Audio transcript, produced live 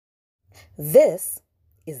This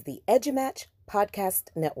is the EduMatch Podcast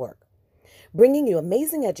Network, bringing you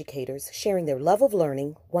amazing educators sharing their love of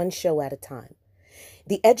learning one show at a time.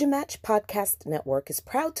 The EduMatch Podcast Network is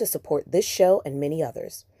proud to support this show and many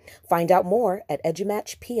others. Find out more at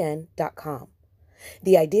edumatchpn.com.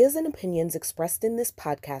 The ideas and opinions expressed in this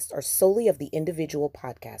podcast are solely of the individual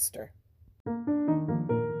podcaster.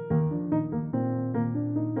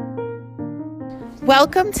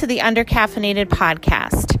 Welcome to the Undercaffeinated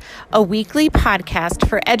Podcast, a weekly podcast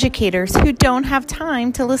for educators who don't have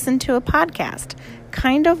time to listen to a podcast,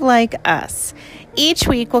 kind of like us. Each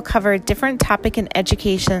week we'll cover a different topic in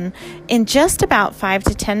education in just about 5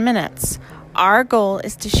 to 10 minutes. Our goal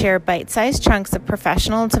is to share bite-sized chunks of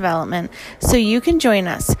professional development so you can join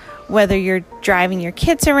us, whether you're driving your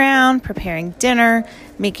kids around, preparing dinner,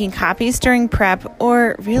 making copies during prep,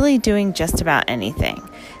 or really doing just about anything.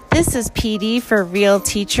 This is PD for real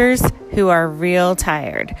teachers who are real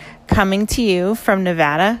tired, coming to you from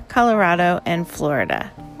Nevada, Colorado, and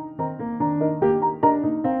Florida.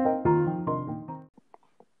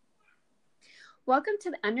 Welcome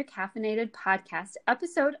to the Undercaffeinated Podcast,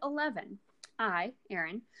 episode 11. I,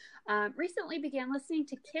 Erin, recently began listening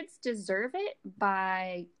to Kids Deserve It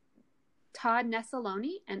by Todd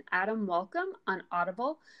Nesoloni and Adam Welcome on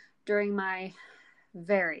Audible during my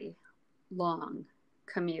very long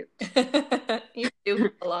commute. You do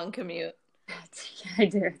a long commute. I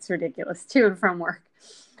do. It's ridiculous. To and from work.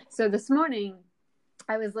 So this morning,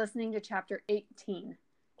 I was listening to chapter 18,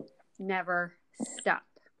 Never Stop.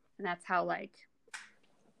 And that's how,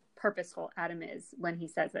 purposeful Adam is when he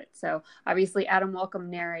says it. So obviously, Adam Welcome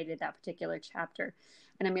narrated that particular chapter.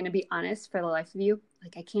 And I'm going to be honest, for the life of you,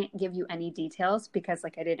 I can't give you any details because, I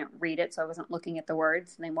didn't read it, so I wasn't looking at the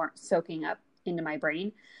words, and they weren't soaking up into my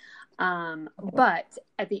brain. But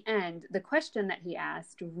at the end, the question that he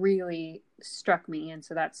asked really struck me. And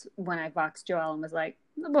so that's when I boxed Joelle and was like,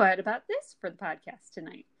 what about this for the podcast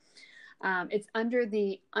tonight? It's under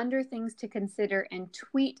the Under Things to Consider and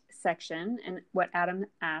Tweet section. And what Adam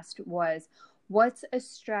asked was, what's a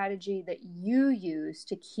strategy that you use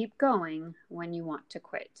to keep going when you want to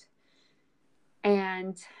quit?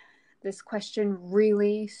 And this question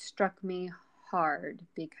really struck me hard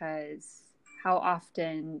because how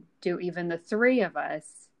often do even the three of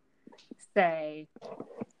us say,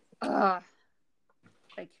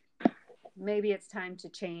 maybe it's time to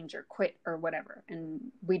change or quit or whatever.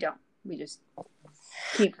 And we don't. We just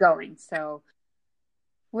keep going. So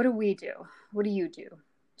what do we do? What do you do?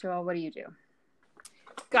 Joelle, what do you do?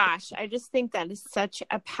 Gosh, I just think that is such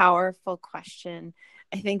a powerful question.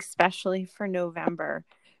 I think especially for November,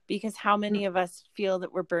 because how many of us feel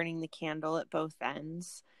that we're burning the candle at both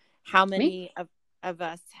ends? How many of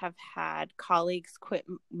us have had colleagues quit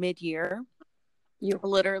mid-year? You're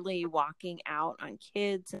literally walking out on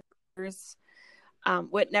kids.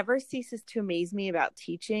 What never ceases to amaze me about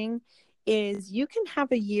teaching is you can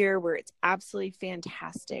have a year where it's absolutely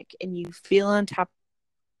fantastic and you feel on top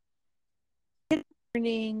of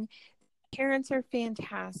learning, parents are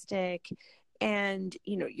fantastic, and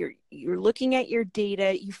you're looking at your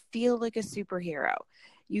data, you feel like a superhero.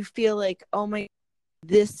 You feel like, oh my,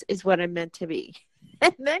 this is what I'm meant to be.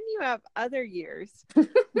 And then you have other years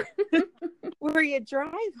where you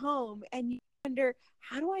drive home and you wonder,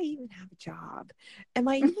 how do I even have a job? Am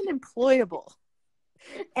I even employable?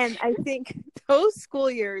 And I think those school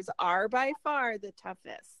years are by far the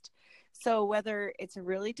toughest. So whether it's a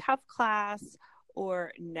really tough class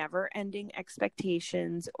or never-ending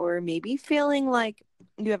expectations, or maybe feeling like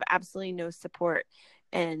you have absolutely no support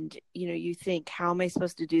and you think, how am I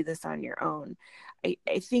supposed to do this on your own?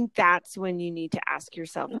 I think that's when you need to ask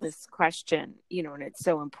yourself this question, and it's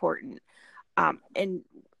so important. And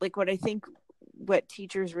what I think what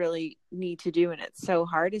teachers really need to do, and it's so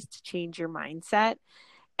hard, is to change your mindset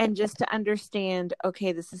and just to understand,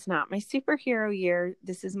 okay, this is not my superhero year.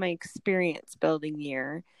 This is my experience building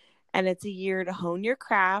year. And it's a year to hone your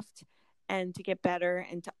craft and to get better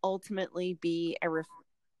and to ultimately be a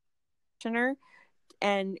refresher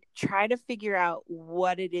and try to figure out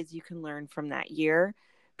what it is you can learn from that year.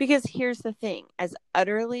 Because here's the thing, as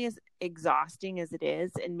utterly as exhausting as it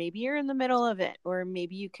is, and maybe you're in the middle of it, or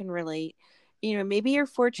maybe you can relate, maybe you're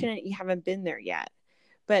fortunate you haven't been there yet,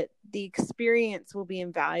 but the experience will be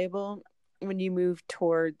invaluable when you move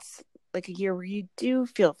towards a year where you do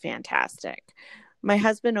feel fantastic. My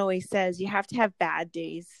husband always says you have to have bad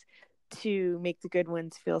days to make the good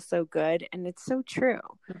ones feel so good. And it's so true.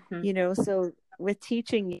 Mm-hmm. So with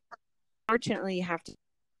teaching, fortunately, you have to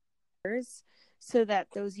so that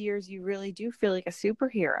those years you really do feel like a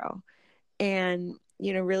superhero. and,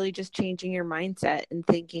 really just changing your mindset and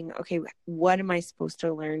thinking, okay, what am I supposed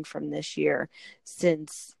to learn from this year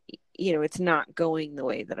since, it's not going the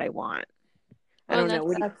way that I want? I Well, don't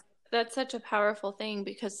and know. that's such a powerful thing,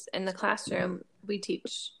 because in the classroom we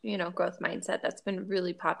teach, growth mindset. That's been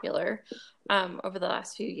really popular over the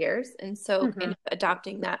last few years. And so kind of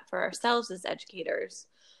adopting that for ourselves as educators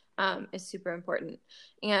is super important.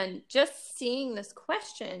 And just seeing this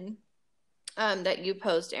question that you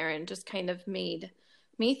posed, Erin, just kind of made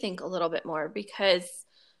me think a little bit more, because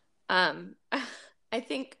I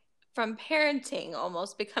think from parenting,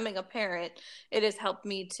 almost becoming a parent, it has helped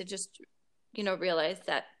me to just, realize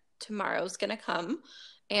that tomorrow's going to come.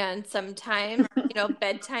 And sometimes,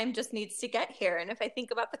 bedtime just needs to get here. And if I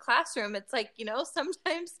think about the classroom, it's like,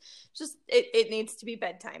 sometimes just it needs to be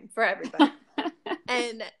bedtime for everybody.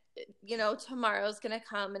 And, tomorrow's going to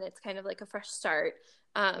come, and it's kind of like a fresh start.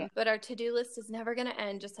 But our to-do list is never going to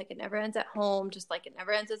end, just like it never ends at home, just like it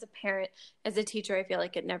never ends as a parent, as a teacher. I feel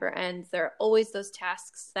like it never ends. There are always those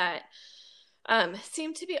tasks that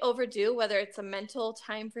seem to be overdue, whether it's a mental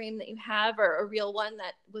time frame that you have or a real one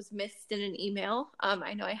that was missed in an email.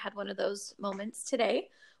 I know I had one of those moments today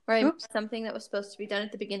where I missed something that was supposed to be done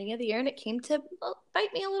at the beginning of the year, and it came to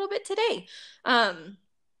bite me a little bit today.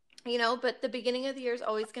 But the beginning of the year is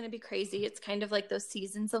always going to be crazy. It's kind of like those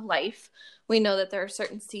seasons of life. We know that there are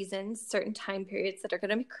certain seasons, certain time periods that are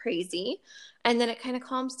going to be crazy, and then it kind of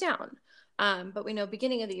calms down. But we know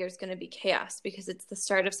beginning of the year is going to be chaos, because it's the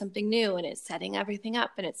start of something new, and it's setting everything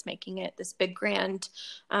up, and it's making it this big grand,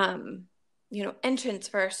 entrance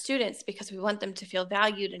for our students, because we want them to feel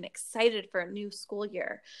valued and excited for a new school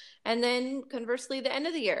year. And then conversely, the end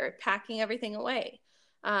of the year, packing everything away.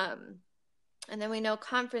 And then we know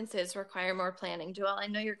conferences require more planning. Joelle, I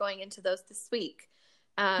know you're going into those this week.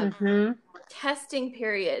 Testing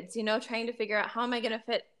periods, trying to figure out how am I going to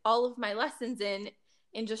fit all of my lessons in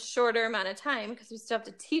just shorter amount of time, because we still have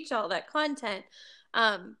to teach all that content.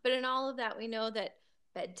 But in all of that, we know that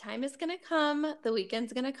bedtime is going to come, the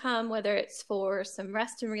weekend's going to come, whether it's for some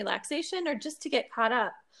rest and relaxation or just to get caught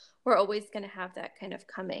up. We're always going to have that kind of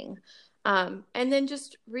coming. And then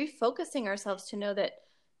just refocusing ourselves to know that,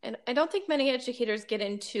 and I don't think many educators get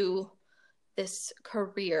into this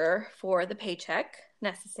career for the paycheck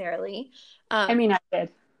necessarily. I mean, I did.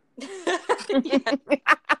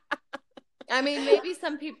 I mean, maybe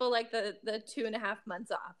some people like the 2.5 months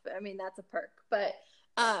off. I mean, that's a perk. But,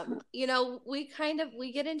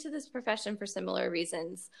 we get into this profession for similar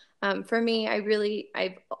reasons. For me,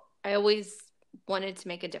 I always wanted to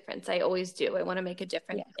make a difference. I always do. I want to make a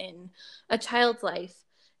difference in a child's life.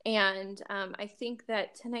 And I think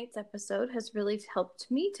that tonight's episode has really helped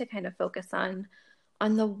me to kind of focus on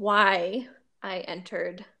the why I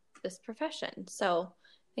entered this profession. So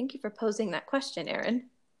thank you for posing that question, Erin.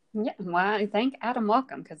 Yeah, well, I thank Adam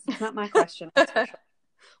Welcome, because it's not my question. That's for sure.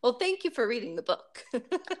 Well, thank you for reading the book.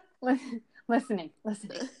 Listening.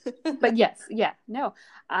 But yes, no,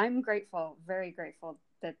 I'm grateful, very grateful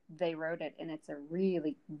that they wrote it, and it's a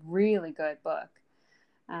really, really good book.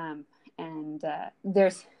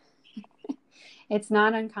 There's, it's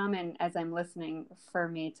not uncommon as I'm listening for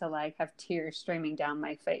me to like have tears streaming down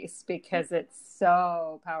my face, because it's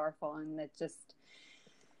so powerful, and that just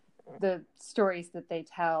the stories that they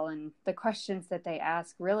tell and the questions that they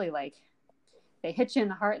ask really, like, they hit you in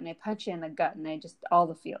the heart and they punch you in the gut, and they just all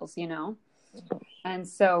the feels, And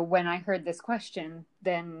so when I heard this question,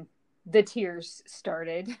 then the tears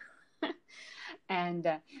started. And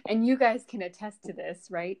you guys can attest to this,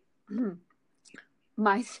 right?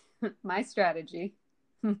 My strategy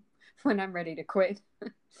when I'm ready to quit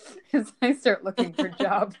is I start looking for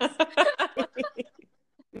jobs.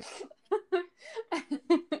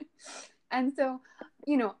 And so,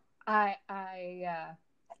 I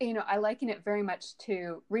liken it very much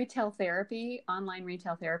to retail therapy, online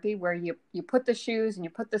retail therapy, where you put the shoes and you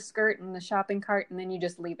put the skirt in the shopping cart, and then you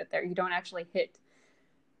just leave it there. You don't actually hit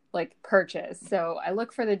like purchase. So I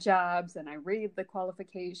look for the jobs and I read the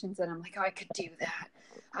qualifications, and I'm like, oh, I could do that.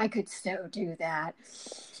 I could so do that.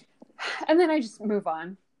 And then I just move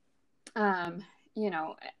on. And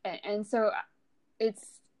so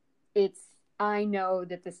it's I know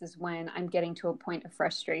that this is when I'm getting to a point of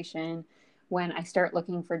frustration, when I start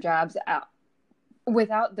looking for jobs out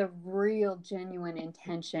without the real genuine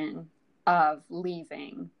intention of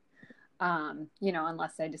leaving,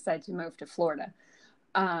 unless I decide to move to Florida.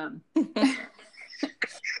 But,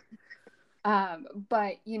 I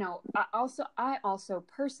also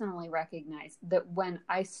personally recognize that when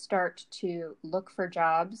I start to look for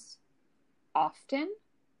jobs often,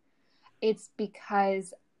 it's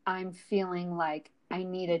because I'm feeling like I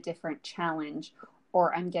need a different challenge,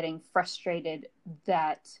 or I'm getting frustrated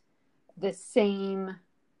that the same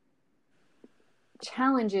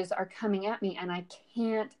challenges are coming at me and I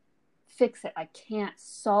can't fix it. I can't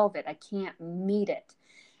solve it. I can't meet it.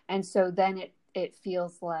 And so then it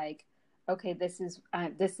feels like, okay, this is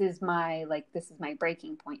my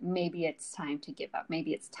breaking point. Maybe it's time to give up.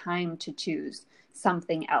 Maybe it's time to choose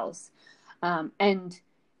something else. And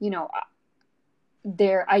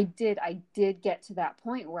I did get to that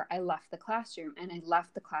point where I left the classroom, and I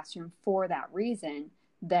left the classroom for that reason,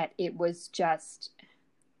 that it was just,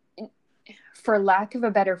 for lack of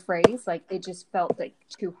a better phrase, like it just felt like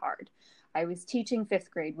too hard. I was teaching 5th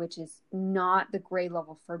grade, which is not the grade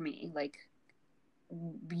level for me. Like,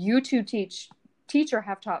 you two teacher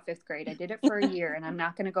have taught 5th grade. I did it for a year, and I'm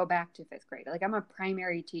not going to go back to 5th grade. Like, I'm a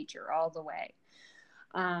primary teacher all the way.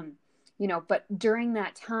 But during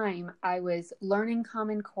that time, I was learning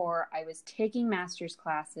Common Core. I was taking master's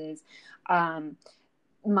classes.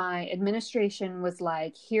 My administration was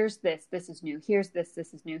like, here's this is new. Here's this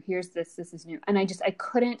is new. Here's this is new. And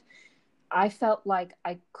I felt like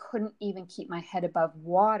I couldn't even keep my head above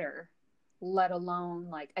water, let alone,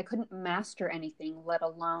 like, I couldn't master anything, let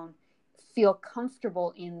alone feel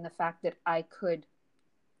comfortable in the fact that I could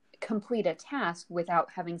complete a task without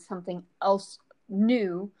having something else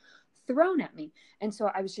new thrown at me. And so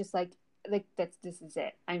I was just like this is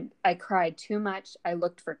it. I cried too much. I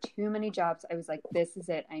looked for too many jobs. I was like, this is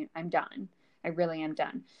it. I'm done. I really am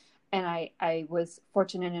done. And I was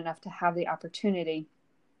fortunate enough to have the opportunity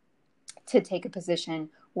to take a position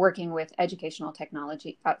working with educational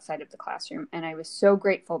technology outside of the classroom. And I was so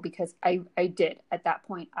grateful, because I did, at that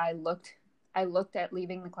point, I looked at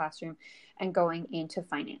leaving the classroom and going into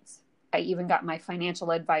finance. I even got my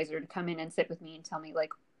financial advisor to come in and sit with me and tell me,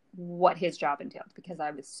 like, what his job entailed, because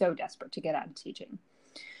I was so desperate to get out of teaching.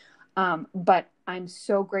 But I'm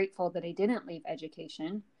so grateful that I didn't leave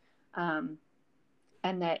education, and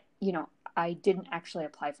that, I didn't actually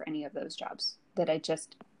apply for any of those jobs, that I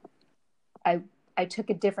took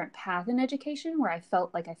a different path in education, where I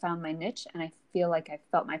felt like I found my niche, and I feel like I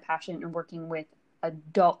felt my passion in working with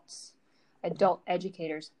adult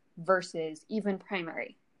educators versus even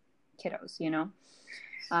primary kiddos,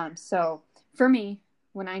 So for me,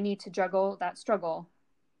 when I need to juggle that struggle,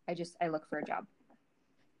 I look for a job.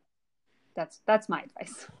 That's my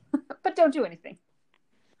advice. But don't do anything.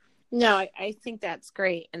 No, I think that's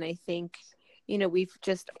great. And I think, we've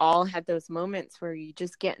just all had those moments where you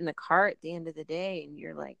just get in the car at the end of the day and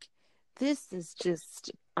you're like, this is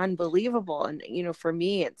just unbelievable. And, for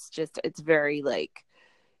me, it's very like,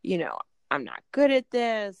 I'm not good at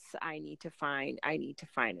this. I need to find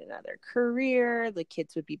another career. The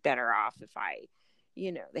kids would be better off if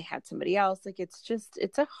they had somebody else. Like,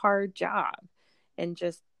 it's a hard job, and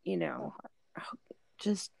just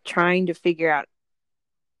trying to figure out,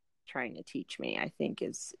 trying to teach me, I think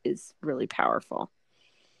is really powerful.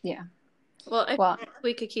 Yeah. Well,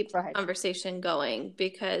 we could keep the conversation going,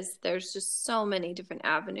 because there's just so many different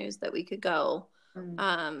avenues that we could go,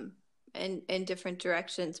 in different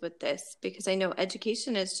directions with this, because I know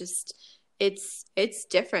education is just, it's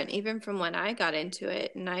different even from when I got into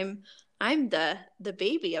it, and I'm the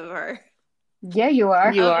baby of our. Yeah, you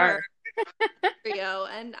are. You are. Trio.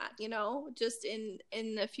 And just in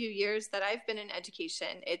the few years that I've been in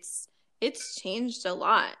education, it's changed a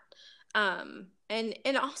lot. And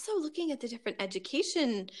also looking at the different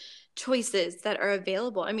education choices that are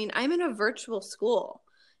available. I mean, I'm in a virtual school.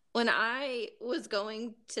 When I was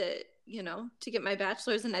going to get my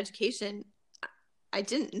bachelor's in education, I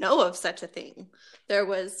didn't know of such a thing. There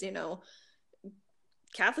was,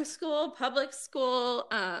 Catholic school, public school,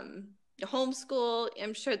 homeschool.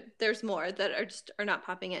 I'm sure there's more that are not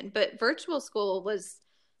popping in, but virtual school was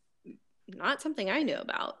not something I knew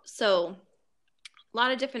about. So a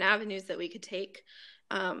lot of different avenues that we could take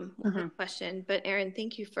with the question. But Erin,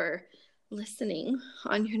 thank you for listening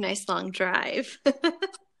on your nice long drive.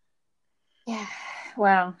 Yeah.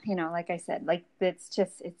 Well, like I said, like, it's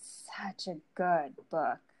such a good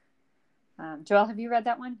book. Joelle, have you read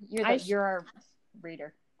that one? You're our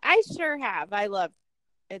reader. I sure have. I love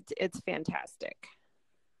it. It's fantastic.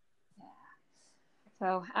 Yeah.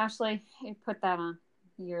 So Ashley, you put that on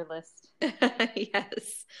your list.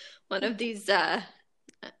 Yes. One of these, I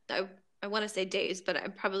want to say days, but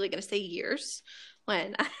I'm probably going to say years,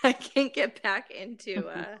 when I can get back into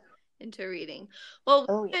reading. Well,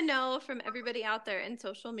 we want to know from everybody out there in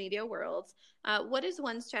social media world, what is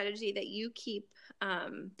one strategy that you keep,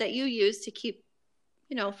 that you use to keep,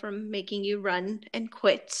 from making you run and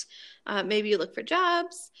quit. Maybe you look for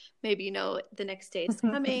jobs. Maybe the next day is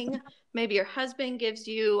coming. Maybe your husband gives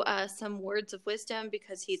you some words of wisdom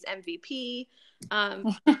because he's MVP.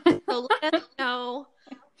 So let us know.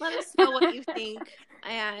 Let us know what you think.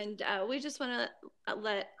 And we just want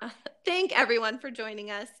to thank everyone for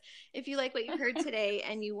joining us. If you like what you heard today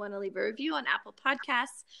and you want to leave a review on Apple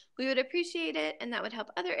Podcasts, we would appreciate it. And that would help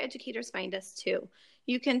other educators find us too.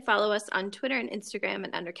 You can follow us on Twitter and Instagram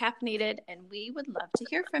at Undercaffeinated, and we would love to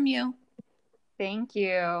hear from you. Thank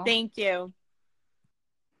you. Thank you.